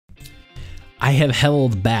I have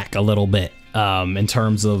held back a little bit in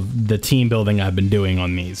terms of the team building I've been doing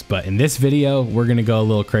on these, but in this video, we're gonna go a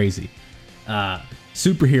little crazy.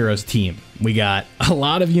 Superheroes team. We got a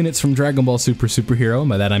lot of units from Dragon Ball Super Superhero.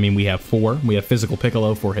 By that I mean we have 4. We have Physical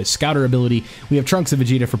Piccolo for his Scouter ability. We have Trunks and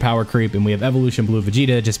Vegeta for power creep, and we have Evolution Blue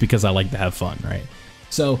Vegeta just because I like to have fun, right?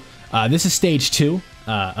 So this is stage 2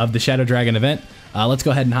 of the Shadow Dragon event. Let's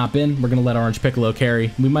go ahead and hop in. We're gonna let Orange Piccolo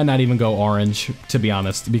carry. We might not even go Orange, to be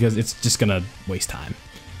honest, because it's just gonna waste time.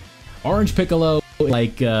 Orange Piccolo,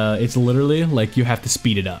 like it's literally like you have to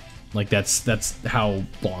speed it up. Like that's how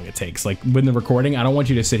long it takes. Like when the recording, I don't want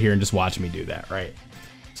you to sit here and just watch me do that, right?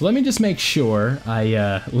 So let me just make sure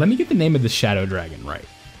let me get the name of the Shadow Dragon right,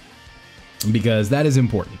 because that is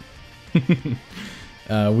important.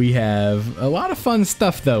 We have a lot of fun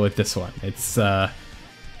stuff though with this one. It's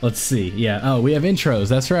let's see, yeah. Oh, we have intros.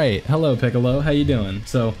 That's right. Hello, Piccolo. How you doing?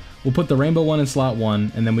 So we'll put the rainbow one in slot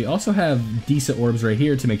 1, and then we also have decent orbs right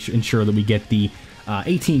here to ensure that we get the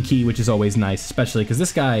 18 key, which is always nice, especially because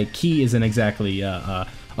this guy key isn't exactly a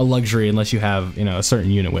luxury unless you have, you know, a certain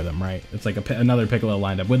unit with him, right? It's like another Piccolo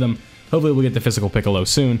lined up with him. Hopefully we'll get the Physical Piccolo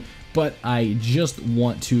soon, but I just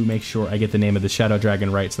want to make sure I get the name of the Shadow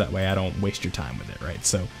Dragon right, so that way I don't waste your time with it, right?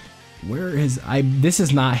 So where is this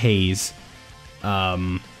is not Haze.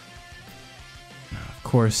 Of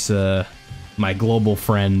course, my global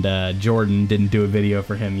friend Jordan didn't do a video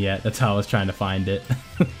for him yet. That's how I was trying to find it.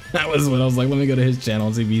 That was when I was like, let me go to his channel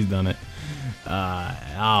and see if he's done it.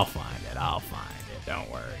 I'll find it. I'll find it.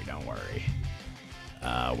 Don't worry. Don't worry.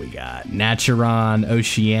 We got Naturon,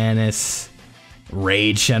 Oceanus,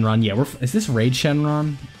 Raid Shenron. Yeah, is this Raid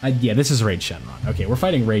Shenron? Yeah, this is Raid Shenron. Okay, we're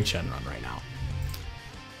fighting Raid Shenron right now.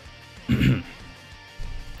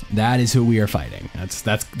 That is who we are fighting.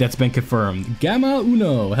 That's been confirmed. Gamma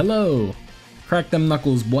Uno, hello. Crack them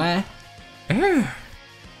knuckles, boy. There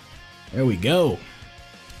we go.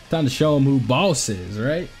 Time to show them who boss is,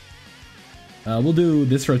 right? We'll do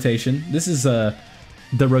this rotation. This is the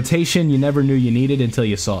rotation you never knew you needed until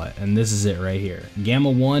you saw it, and this is it right here. Gamma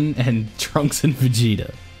 1 and Trunks and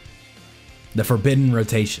Vegeta. The forbidden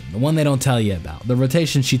rotation, the one they don't tell you about. The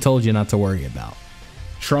rotation she told you not to worry about.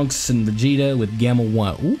 Trunks and Vegeta with Gamma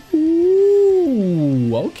 1.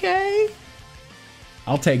 Ooh, okay.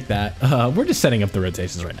 I'll take that. We're just setting up the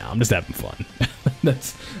rotations right now. I'm just having fun.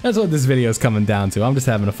 That's what this video is coming down to. I'm just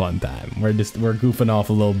having a fun time. We're goofing off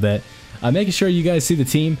a little bit. Making sure you guys see the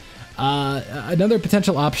team. Another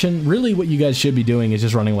potential option, really what you guys should be doing is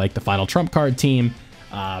just running like the final trump card team,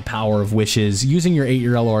 Power of Wishes, using your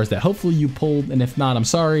 8-year LRs that hopefully you pulled, and if not, I'm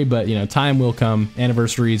sorry, but you know, time will come.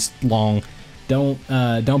 Anniversary's long.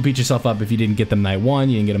 Don't beat yourself up if you didn't get them night 1,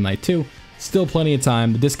 you didn't get them night 2. Still plenty of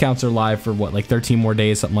time. The discounts are live for what, like 13 more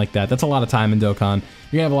days, something like that. That's a lot of time in Dokkan.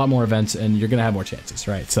 You're gonna have a lot more events, and you're gonna have more chances,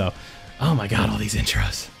 right? So, oh my god, all these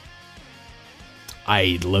intros.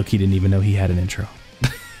 I low-key didn't even know he had an intro.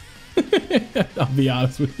 I'll be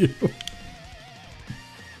honest with you.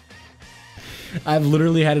 I've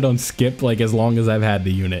literally had it on skip like as long as I've had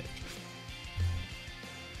the unit.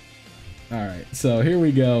 Alright, so here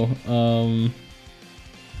we go.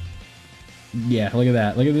 Yeah, look at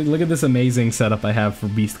that. Look at this amazing setup I have for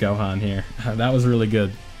Beast Gohan here. That was really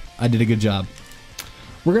good. I did a good job.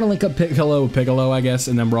 We're gonna link up Piccolo, I guess,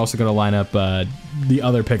 and then we're also gonna line up the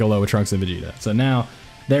other Piccolo with Trunks and Vegeta. So now,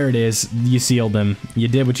 there it is. You sealed them. You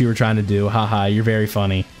did what you were trying to do. Haha, you're very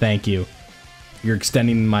funny. Thank you. You're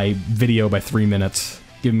extending my video by 3 minutes.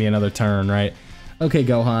 Give me another turn, right? Okay,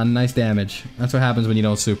 Gohan, nice damage. That's what happens when you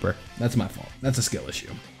don't super. That's my fault. That's a skill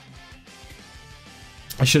issue.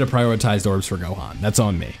 I should have prioritized orbs for Gohan. That's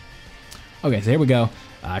on me. Okay, so here we go.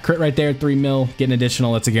 Crit right there, 3 mil. Get an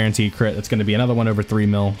additional. That's a guaranteed crit. That's going to be another one over 3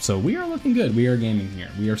 mil. So we are looking good. We are gaming here.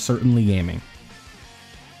 We are certainly gaming.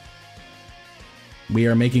 We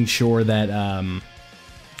are making sure that, I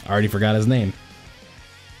already forgot his name.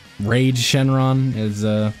 Rage Shenron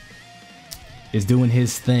is doing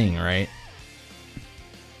his thing, right?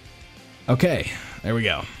 Okay, there we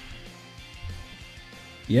go.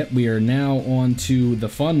 Yep, we are now on to the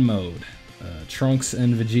fun mode. Trunks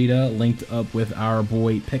and Vegeta linked up with our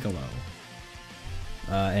boy Piccolo.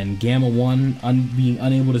 And Gamma 1 being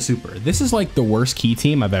unable to super. This is like the worst key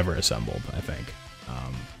team I've ever assembled, I think.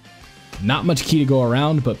 Not much key to go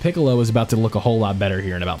around, but Piccolo is about to look a whole lot better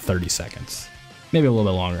here in about 30 seconds. Maybe a little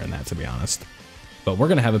bit longer than that, to be honest. But we're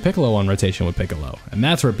going to have a Piccolo on rotation with Piccolo, and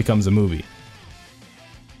that's where it becomes a movie.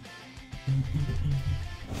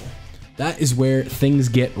 That is where things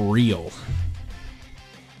get real.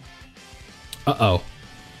 Uh-oh.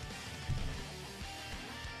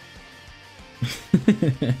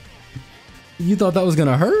 You thought that was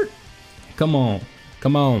gonna hurt? Come on.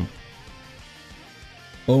 Come on.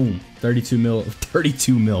 Boom. 32 mil.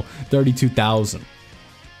 32 mil. 32,000.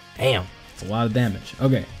 Damn. That's a lot of damage.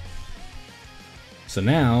 Okay. So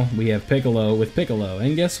now we have Piccolo with Piccolo.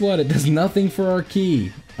 And guess what? It does nothing for our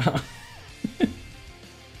key.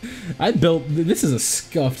 This is a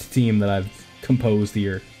scuffed team that I've composed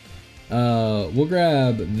here. We'll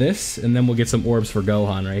grab this, and then we'll get some orbs for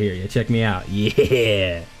Gohan right here. Yeah, check me out.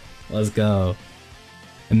 Yeah! Let's go.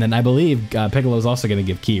 And then I believe Piccolo's also going to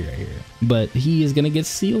give Ki right here. But he is going to get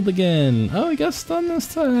sealed again. Oh, he got stunned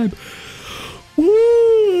this time.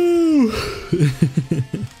 Woo!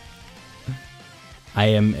 I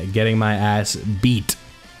am getting my ass beat.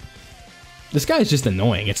 This guy is just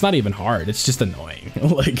annoying. It's not even hard. It's just annoying.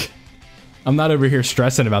 Like, I'm not over here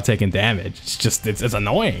stressing about taking damage. It's just, it's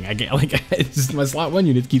annoying. I get, like, it's just my slot 1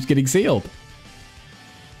 unit keeps getting sealed.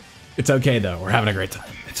 It's okay, though. We're having a great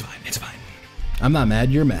time. It's fine. It's fine. I'm not mad.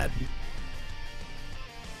 You're mad.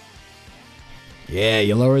 Yeah,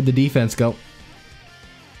 you lowered the defense. Go.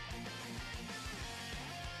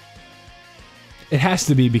 It has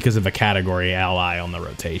to be because of a category ally on the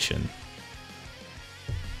rotation.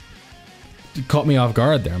 It caught me off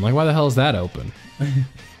guard there. I'm like, why the hell is that open?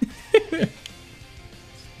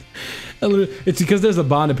 It's because there's a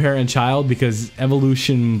bond of parent and child, because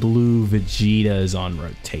Evolution Blue Vegeta is on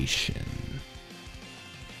rotation.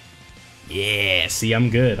 Yeah, see, I'm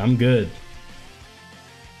good. I'm good.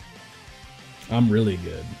 I'm really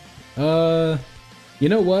good. You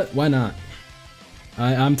know what? Why not?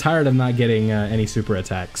 I'm tired of not getting any super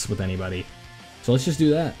attacks with anybody. So let's just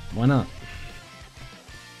do that. Why not?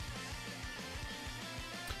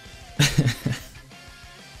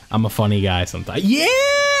 I'm a funny guy sometimes. Yeah,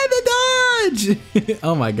 the dodge!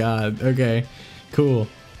 Oh my god. Okay, cool.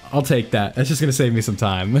 I'll take that. That's just gonna save me some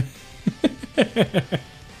time.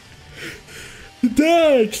 The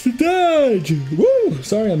dodge! The dodge! Woo!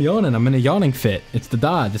 Sorry, I'm yawning. I'm in a yawning fit. It's the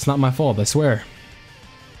dodge. It's not my fault, I swear.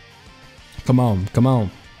 Come on, come on.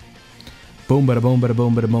 Boom, bada boom, bada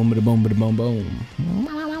boom, bada boom, bada boom, bada boom, boom.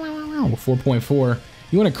 4.4.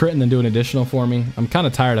 You want to crit and then do an additional for me? I'm kind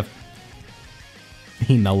of tired of...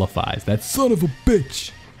 He nullifies. That son of a bitch.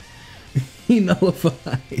 He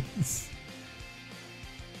nullifies.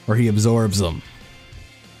 Or he absorbs them.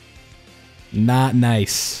 Not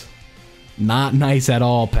nice. Not nice at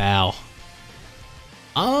all, pal.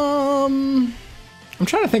 I'm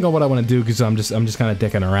trying to think of what I want to do, because I'm just kind of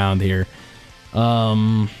dicking around here.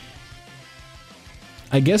 I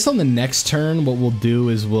guess on the next turn, what we'll do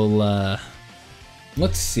is we'll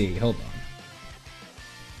let's see. Hold on.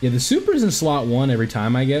 Yeah, the super's in slot 1 every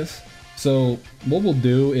time, I guess. So what we'll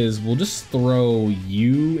do is we'll just throw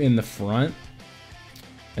you in the front,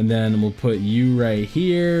 and then we'll put you right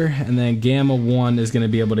here, and then Gamma 1 is going to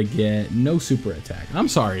be able to get no super attack. I'm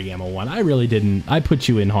sorry, Gamma 1. I really didn't. I put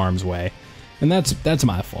you in harm's way, and that's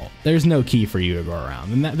my fault. There's no key for you to go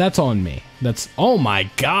around, and that's on me. That's... Oh my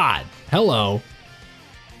god. Hello.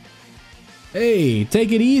 Hey,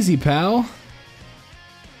 take it easy, pal.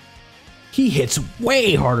 He hits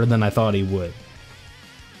way harder than I thought he would.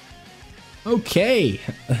 Okay.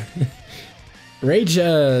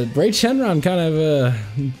 SHENRON kind of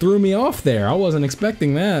threw me off there. I wasn't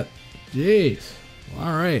expecting that. Jeez.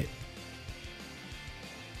 All right.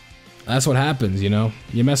 That's what happens, you know.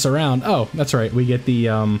 You mess around. Oh, that's right. We get the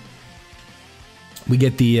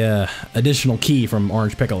additional key from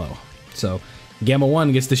Orange Piccolo. So Gamma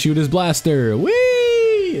 1 gets to shoot his blaster.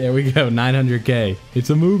 Whee! There we go. 900k. It's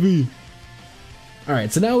a movie. All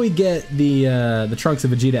right. So now we get the Trunks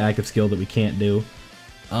of Vegeta active skill that we can't do.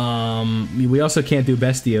 We also can't do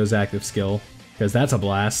Bestio's active skill, because that's a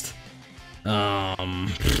blast.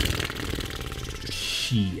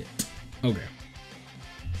 Shit. Okay.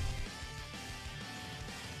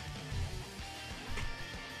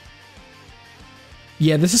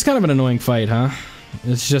 Yeah, this is kind of an annoying fight, huh?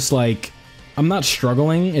 It's just like, I'm not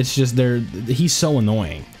struggling, it's just he's so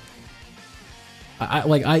annoying.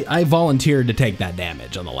 I volunteered to take that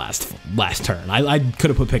damage on the last turn. I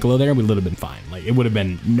could have put Piccolo there and we would have been fine. Like, it would have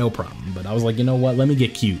been no problem. But I was like, you know what? Let me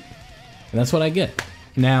get cute. And that's what I get.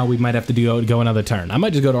 Now we might have to go another turn. I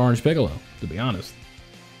might just go to Orange Piccolo, to be honest.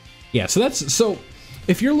 Yeah, so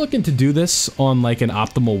if you're looking to do this on like an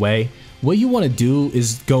optimal way, what you want to do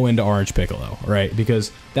is go into Orange Piccolo, right?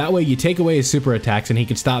 Because that way you take away his super attacks and he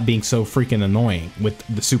can stop being so freaking annoying with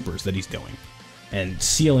the supers that he's doing. And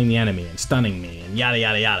sealing the enemy and stunning me and yada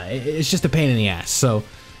yada yada. It's just a pain in the ass. So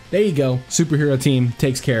there you go. Superhero team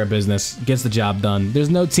takes care of business, gets the job done. There's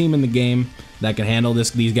no team in the game that can handle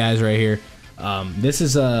these guys right here. This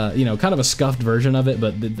is a kind of a scuffed version of it,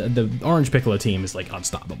 but the Orange Piccolo team is like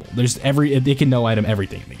unstoppable. There's it can no item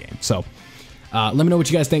everything in the game. So Let me know what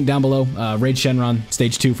you guys think down below. Raid Shenron,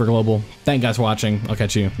 Stage 2 for Global. Thank you guys for watching. I'll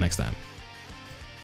catch you next time.